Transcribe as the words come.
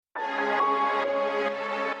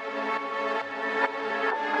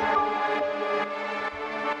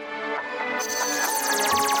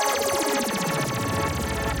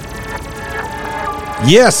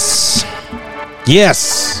Yes.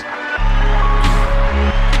 Yes.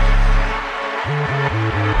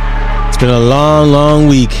 It's been a long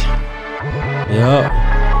week. Yup.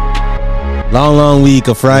 Long week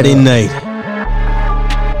of Friday night.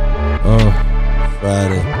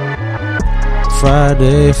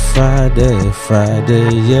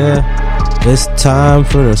 Friday, yeah. It's time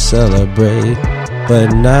for to celebrate,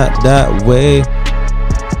 but not that way.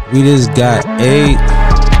 We just got 8.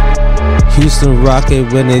 Houston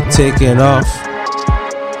Rocket when they taking off.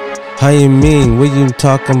 How you mean? What you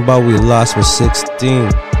talking about? We lost with 16.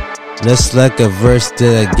 That's like a verse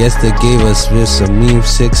that I guess they gave us with some meme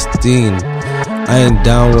 16. I ain't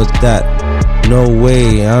down with that. No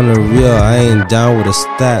way, on the real, I ain't down with the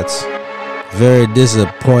stats. Very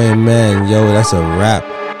disappointing, man. Yo, that's a wrap.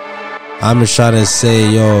 I'm just trying to say,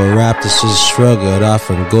 yo, Raptors should shrug it off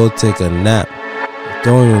and go take a nap.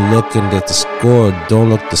 Don't even look at the score, don't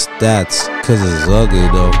look the stats, cause it's ugly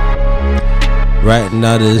though. Right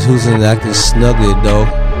now, this Houston acting snuggly though.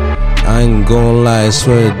 I ain't gonna lie, I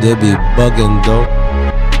swear they be bugging though.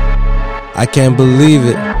 I can't believe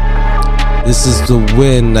it. This is the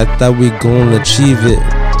win, I thought we gonna achieve it,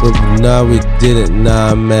 but now we didn't.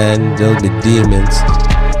 Nah man, there'll be demons.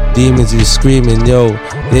 Demons be screaming, yo,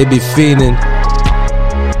 they be fiending.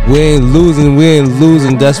 We ain't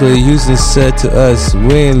losing, that's what Houston said to us.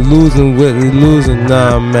 We ain't losing, we losing,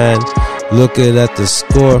 nah man. Looking at the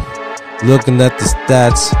score, looking at the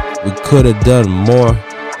stats, we could've done more.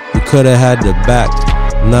 We could've had the back.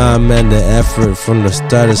 Nah man, the effort from the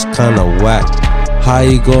start is kinda whack. How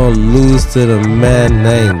you gonna lose to the man?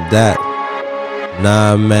 That ain't that.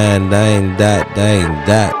 Nah man, that ain't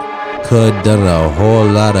that. Could've done a whole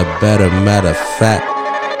lot of better, matter of fact.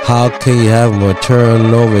 How can you have more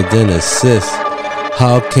turnover than assists?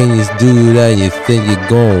 How can you do that and you think you're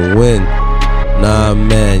gonna win? Nah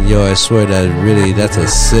man, yo, I swear that's a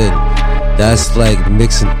sin. That's like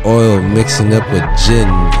mixing oil, mixing up with gin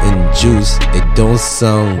and juice. It don't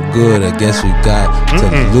sound good, I guess we got to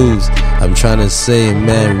lose. I'm trying to say,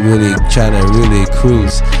 man, really trying to really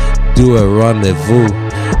cruise. Do a rendezvous,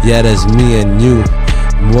 yeah, that's me and you.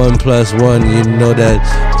 1 + 1, you know that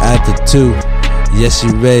add the 2. Yes, you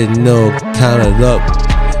already know, count it up.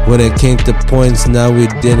 When it came to points, now we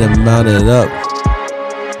didn't mount it up.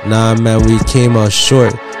 Nah man, we came out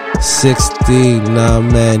short. 16, nah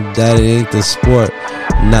man, that ain't the sport.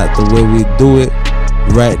 Not the way we do it.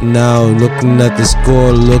 Right now, looking at the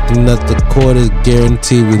score, looking at the quarters,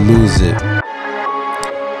 guarantee we lose it.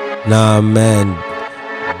 Nah man,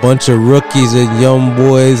 bunch of rookies and young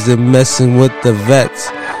boys and messing with the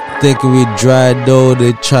vets. Thinking we dry though,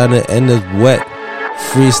 they tryna end us wet.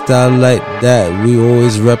 Freestyle like that, we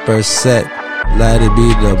always represent. Let it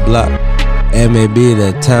be the block, MAB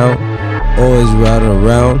the town. Always round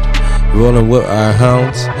around, rolling with our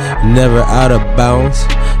hounds. Never out of bounds.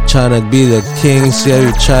 Tryna be the kings, yeah,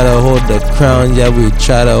 we try to hold the crown. Yeah, we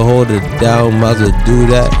try to hold it down. Might as well do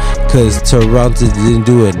that, cause Toronto didn't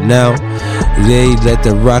do it now. They let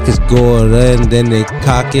the Rockets go in, then they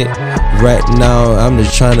cock it. Right now, I'm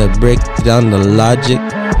just trying to break down the logic.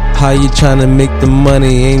 How you trying to make the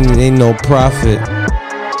money? Ain't no profit.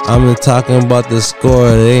 I'm just talking about the score,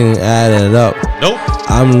 they ain't adding up. Nope.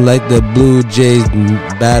 I'm like the Blue Jays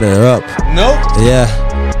batter up. Nope. Yeah,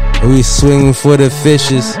 we swinging for the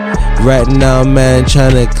fishes. Right now, man,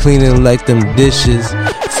 trying to clean it like them dishes.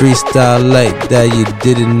 Freestyle like that, you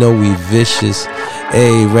didn't know we vicious.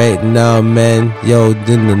 Hey, right now, man, yo,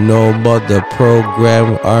 didn't know about the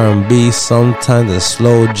program. R&B, sometimes a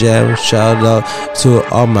slow jam. Shout out to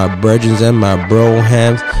all my virgins and my bro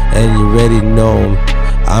hams. And you already know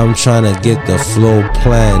I'm trying to get the flow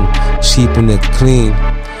plan, cheap and clean.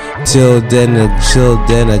 Till then,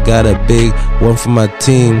 I got a big one for my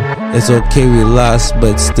team. It's okay we lost,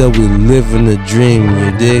 but still we live in the dream,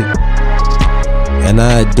 you dig? And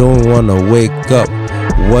I don't wanna wake up.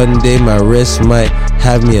 One day my wrist might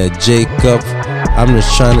have me a Jacob. I'm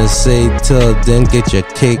just trying to say till then get your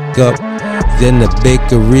cake up. Then the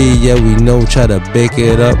bakery, yeah we know, try to bake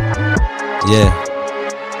it up. Yeah.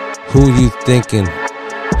 Who you thinking?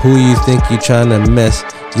 Who you think you trying to mess?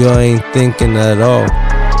 You ain't thinking at all.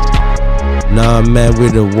 Nah man, we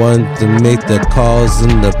the one to make the calls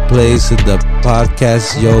in the place of the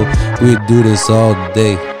podcast. Yo, we do this all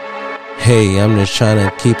day. Hey, I'm just trying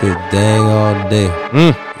to keep it dang all day.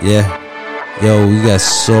 Yeah. Yo, we got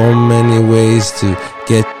so many ways to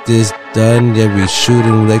get this done. Yeah, we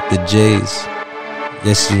shooting like the Jays.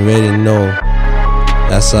 Yes, you already know.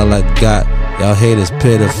 That's all I got. Y'all haters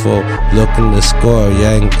pitiful. Looking to score, you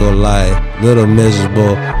ain't gonna lie. Little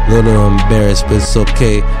miserable, little embarrassed, but it's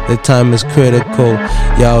okay. The time is critical.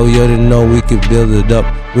 Y'all, you already know we can build it up.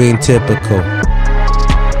 We ain't typical.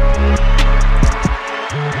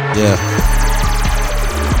 Yeah.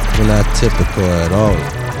 We're not typical at all.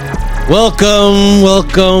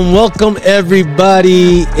 Welcome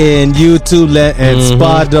everybody in YouTube and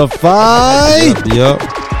Spotify. Yup.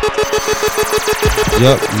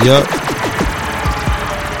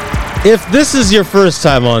 If this is your first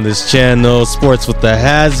time on this channel, Sports with the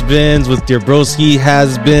Has-Beens, with your broski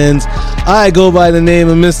Has-Beens, I go by the name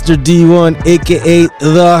of Mr. D1, aka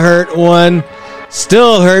The Hurt One.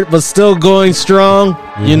 Still hurt, but still going strong,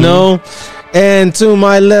 you know. And to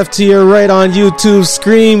my left, to your right on YouTube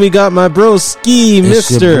screen, we got my broski,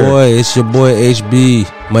 Mr. It's your boy HB,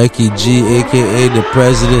 Mikey G, aka the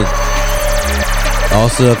President.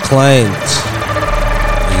 Also a client.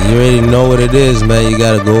 You already know what it is, man. You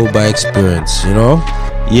gotta go by experience, you know?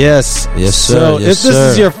 Yes, sir. So if this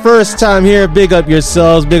is your first time here, big up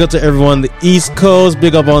yourselves. Big up to everyone on the East Coast.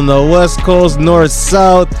 Big up on the West Coast, North,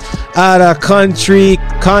 South, out of country,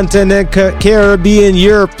 continent, Caribbean,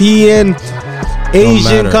 European,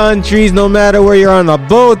 Asian countries. No matter where you're on a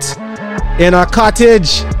boat, in a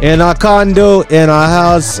cottage, in a condo, in a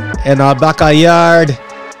house, in a backyard,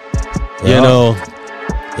 you know.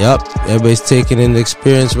 Yep, everybody's taking in the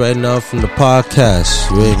experience right now from the podcast.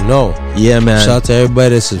 You already know. Yeah, man. Shout out to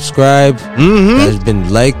everybody that subscribe, that's been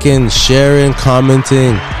liking, sharing,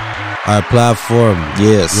 commenting our platform.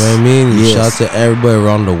 Yes. You know what I mean? Yes. Shout out to everybody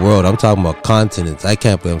around the world. I'm talking about continents. I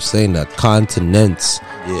can't believe I'm saying that. Continents.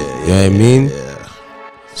 Yeah. You know what I mean? Yeah.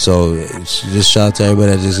 So just shout out to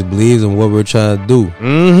everybody that just believes in what we're trying to do. You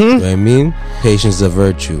know what I mean? Patience is a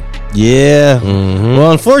virtue. Yeah.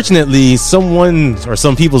 Well, unfortunately,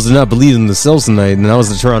 some people did not believe in themselves tonight, and that was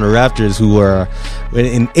the Toronto Raptors, who were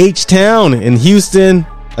in H-Town in Houston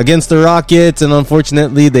against the Rockets, and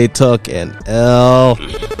unfortunately, they took an L.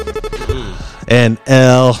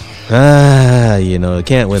 You know,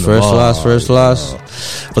 can't win First loss.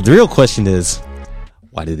 But the real question is,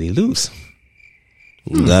 why did they lose?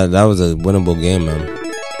 That was a winnable game, man.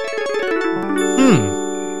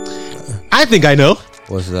 I think I know.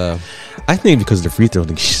 What's that? I think because the free throw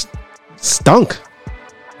thing stunk.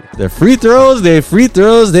 Their free throws. I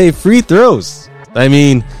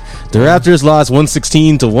mean, the Raptors lost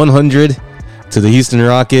 116-100 to the Houston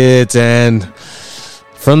Rockets, and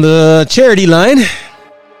from the charity line,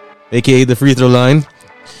 aka the free throw line,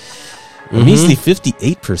 a measly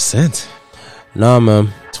 58%. Nah,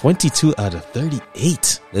 man. 22 out of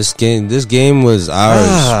 38. This game was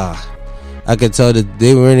ours. I could tell that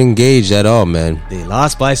they weren't engaged at all, man. They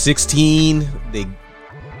lost by 16. They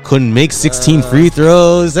couldn't make 16 free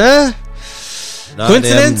throws.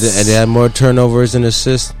 Coincidence? They had more turnovers and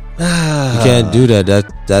assists. You can't do that.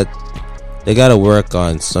 That they got to work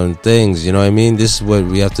on some things. You know what I mean? This is what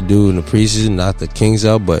we have to do in the preseason. Not the Kings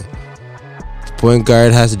out, but the point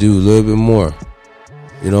guard has to do a little bit more.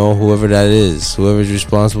 You know, whoever that is, whoever's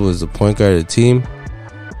responsible is the point guard of the team.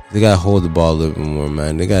 They gotta hold the ball a little bit more,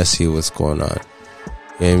 man. They gotta see what's going on.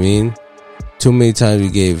 You know what I mean? Too many times we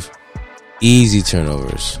gave easy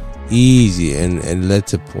turnovers, and led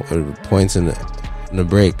to points in the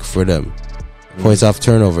break for them. Points off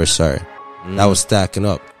turnovers. Sorry, that was stacking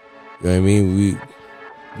up. You know what I mean? We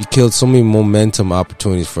killed so many momentum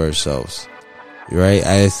opportunities for ourselves. Right?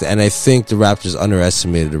 I think the Raptors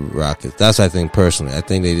underestimated the Rockets. That's what I think personally. I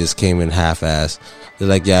think they just came in half-assed. They're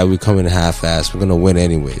like, yeah, we come in half-assed. We're going to win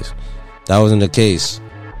anyways. That wasn't the case. You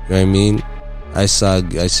know what I mean? I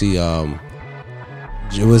see,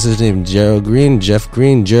 what's his name? Jeff Green?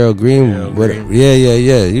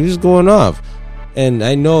 Yeah. He was going off. And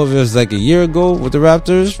I know if it was like a year ago with the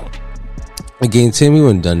Raptors, against him, he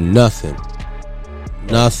wouldn't have done nothing.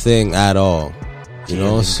 Nothing at all. You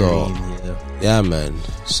know, so... Yeah, man.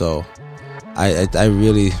 So, I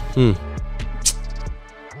really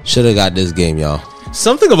should have got this game, y'all.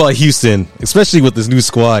 Something about Houston, especially with this new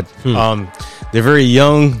squad. They're very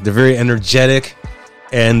young, they're very energetic,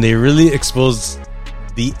 and they really expose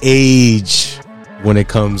the age when it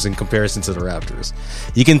comes in comparison to the Raptors.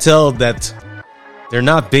 You can tell that they're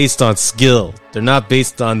not based on skill. They're not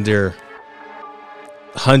based on their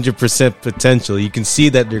 100% potential. You can see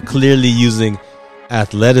that they're clearly using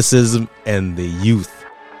athleticism and the youth.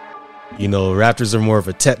 You know, Raptors are more of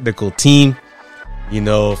a technical team. You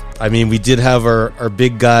know, I mean, we did have our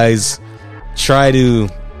big guys try to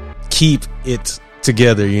keep it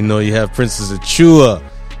together. You know, you have Princess Achua,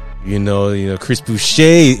 you know, Chris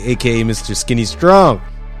Boucher, aka Mr. Skinny Strong,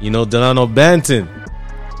 you know, Donano Banton.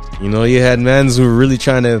 You know, you had mans who were really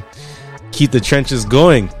trying to keep the trenches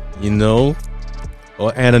going, you know.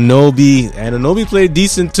 Well, Anunoby played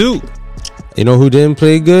decent too. You know who didn't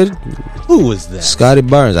play good? Who was that? Scotty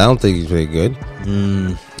Barnes. I don't think he played good.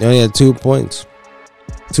 He only had 2 points.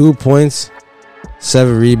 2 points,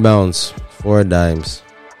 7 rebounds, 4 dimes.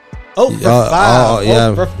 Oh, for 5.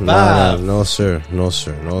 Yeah. For 5. No, sir.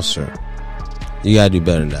 You gotta do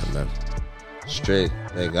better than that, man. Straight.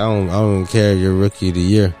 Like, I don't care if you're rookie of the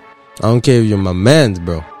year. I don't care if you're my man's,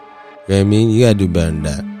 bro. You know what I mean? You gotta do better than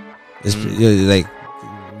that. It's like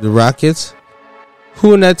the Rockets.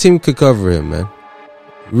 Who in that team could cover him, man?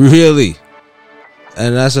 Really?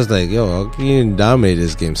 And that's just like, yo, you didn't dominate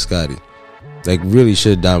this game, Scotty. Like, really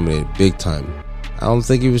should have dominated big time. I don't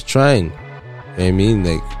think he was trying. You know what I mean?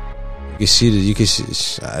 Like, you can see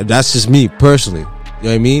that's just me personally. You know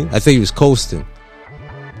what I mean? I think he was coasting.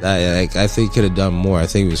 I think he could have done more. I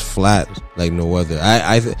think he was flat like no other.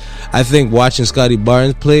 I think watching Scotty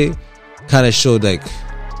Barnes play kind of showed like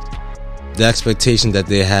the expectation that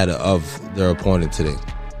they had of their opponent today.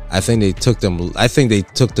 I think they took them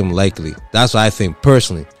lightly. That's what I think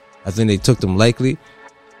personally. I think they took them lightly.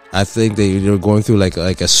 I think they were going through like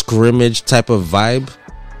a scrimmage type of vibe. You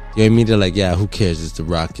know what I mean? They're like, yeah, who cares? It's the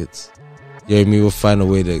Rockets. You know what I mean? We'll find a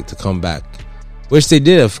way to come back. Which they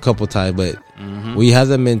did a couple times, but when you have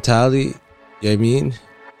that mentality, you know what I mean?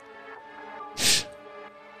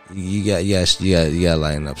 You got to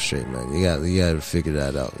line up straight, man. You got to figure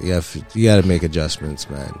that out. You got to make adjustments,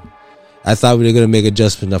 man. I thought we were gonna make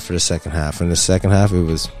adjustments enough for the second half. In the second half, it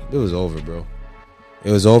was over, bro.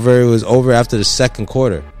 It was over. It was over after the second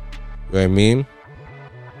quarter. You know what I mean?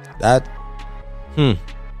 That,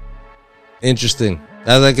 interesting.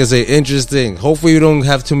 That's like I say, interesting. Hopefully, you don't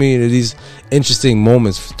have too many of these interesting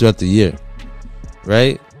moments throughout the year,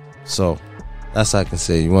 right? So, that's all I can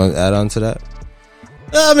say. You want to add on to that?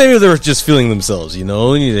 Maybe they were just feeling themselves, you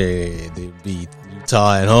know. They beat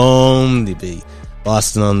Utah at home. They beat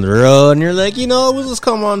Boston on the road, and you're like, you know, we'll just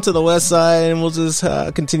come on to the west side and we'll just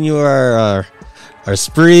continue our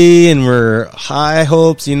spree, and we're high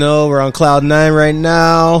hopes, you know, we're on cloud 9 right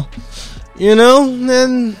now, you know.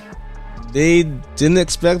 And they didn't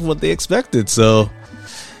expect what they expected, so,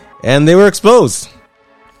 and they were exposed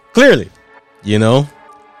clearly, you know,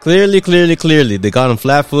 clearly they got them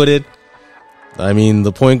flat-footed. I mean,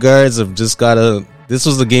 the point guards have just this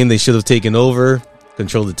was the game they should have taken over,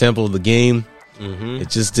 controlled the tempo of the game. It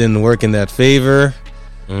just didn't work in that favor.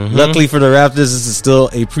 Luckily for the Raptors, this is still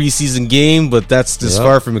a preseason game, but that's just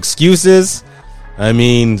far from excuses. I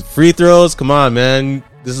mean, free throws, come on, man.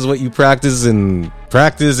 This is what you practice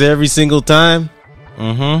every single time.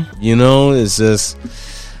 You know, it's just,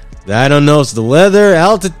 I don't know. It's the weather,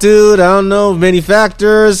 altitude, I don't know, many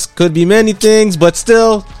factors. Could be many things, but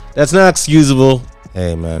still, that's not excusable.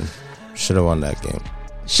 Hey, man, should have won that game.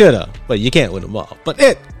 Should have, but you can't win them all. But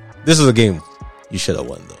this is a game you should have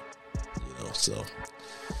won, though. You know, so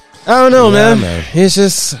I don't know, man. It's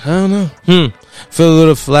just, I don't know. Feel a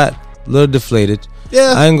little flat, a little deflated.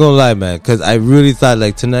 Yeah, I ain't gonna lie, man, because I really thought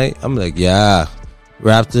like tonight, I'm like, yeah,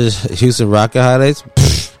 Raptors, Houston Rocket highlights,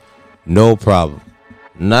 no problem.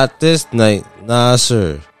 Not this night, nah,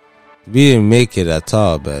 sir. We didn't make it at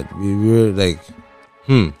all, man. We were like,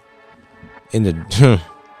 in the,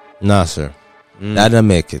 nah, sir. Not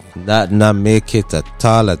make it. Not make it at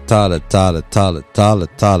all.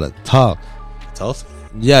 Tough.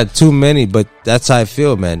 Yeah, too many, but that's how I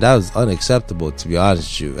feel, man. That was unacceptable, to be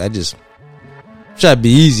honest with you. I just try to be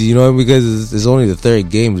easy, you know, because it's only the third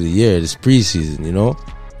game of the year. It's preseason, you know.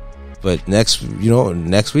 But next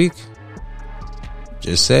week,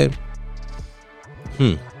 just saying,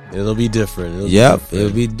 it'll be different. It'll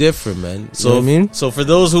be different, man. So, you know what I mean? So for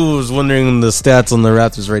those who was wondering the stats on the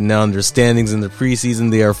Raptors right now and their standings in the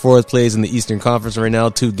preseason, they are 4th place in the Eastern Conference right now,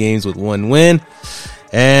 2 games with 1 win.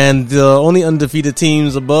 And the only undefeated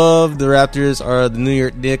teams above the Raptors are the New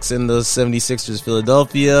York Knicks and the 76ers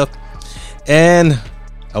Philadelphia. And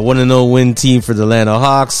I want to know win team for the Atlanta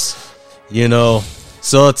Hawks, you know.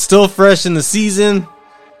 So it's still fresh in the season.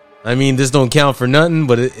 I mean, this don't count for nothing,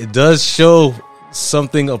 but it does show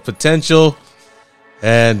something of potential,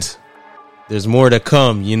 and there's more to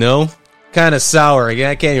come, you know. Kind of sour.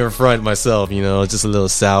 I can't even front myself, you know. It's just a little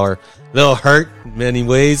sour, a little hurt in many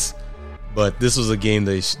ways, but this was a game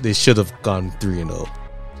they should have gone 3-0,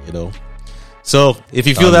 you know. So if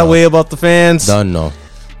you feel that way about the fans,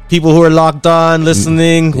 people who are locked on,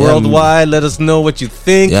 listening worldwide, let us know what you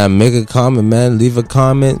think. Yeah, make a comment, man. Leave a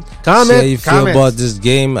comment. Say how you feel about this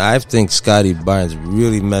game. I think Scotty Barnes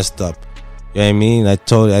really messed up. You know what I mean? I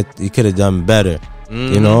told you he could have done better.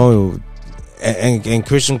 You know, and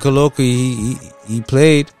Christian Coloco, he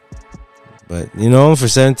played, But, you know, for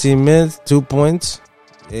 17 minutes, 2 points.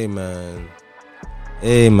 Hey, man.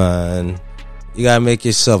 You got to make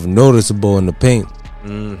yourself noticeable in the paint.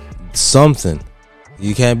 Something.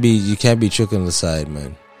 You can't be tricking the side,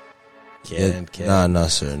 man. Can't. No,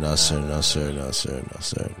 sir.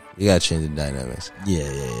 You got to change the dynamics.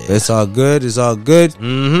 Yeah. But it's all good.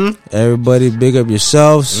 Mm-hmm. Everybody, big up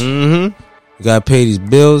yourselves. Mm-hmm. You got to pay these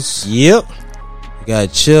bills. Yep. You got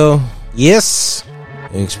to chill. Yes.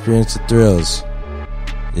 And experience the thrills.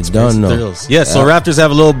 You don't know. Yeah, so Raptors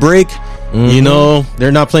have a little break. You know,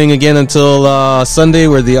 they're not playing again until Sunday,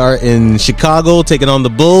 where they are in Chicago taking on the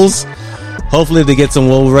Bulls. Hopefully they get some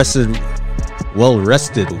well rested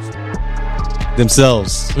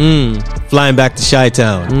themselves. Flying back to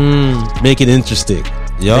Chi-Town. Make it interesting.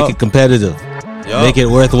 Make it competitive. Make it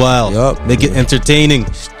worthwhile. Make it entertaining.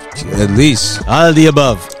 At least. All of the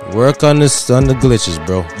above. Work on the glitches,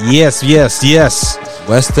 bro. Yes.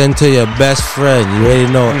 West End to your best friend. You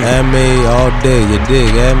already know. MA all day. You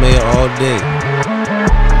dig? MA all day.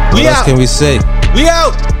 What else can we say? We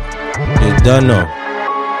out. You done know.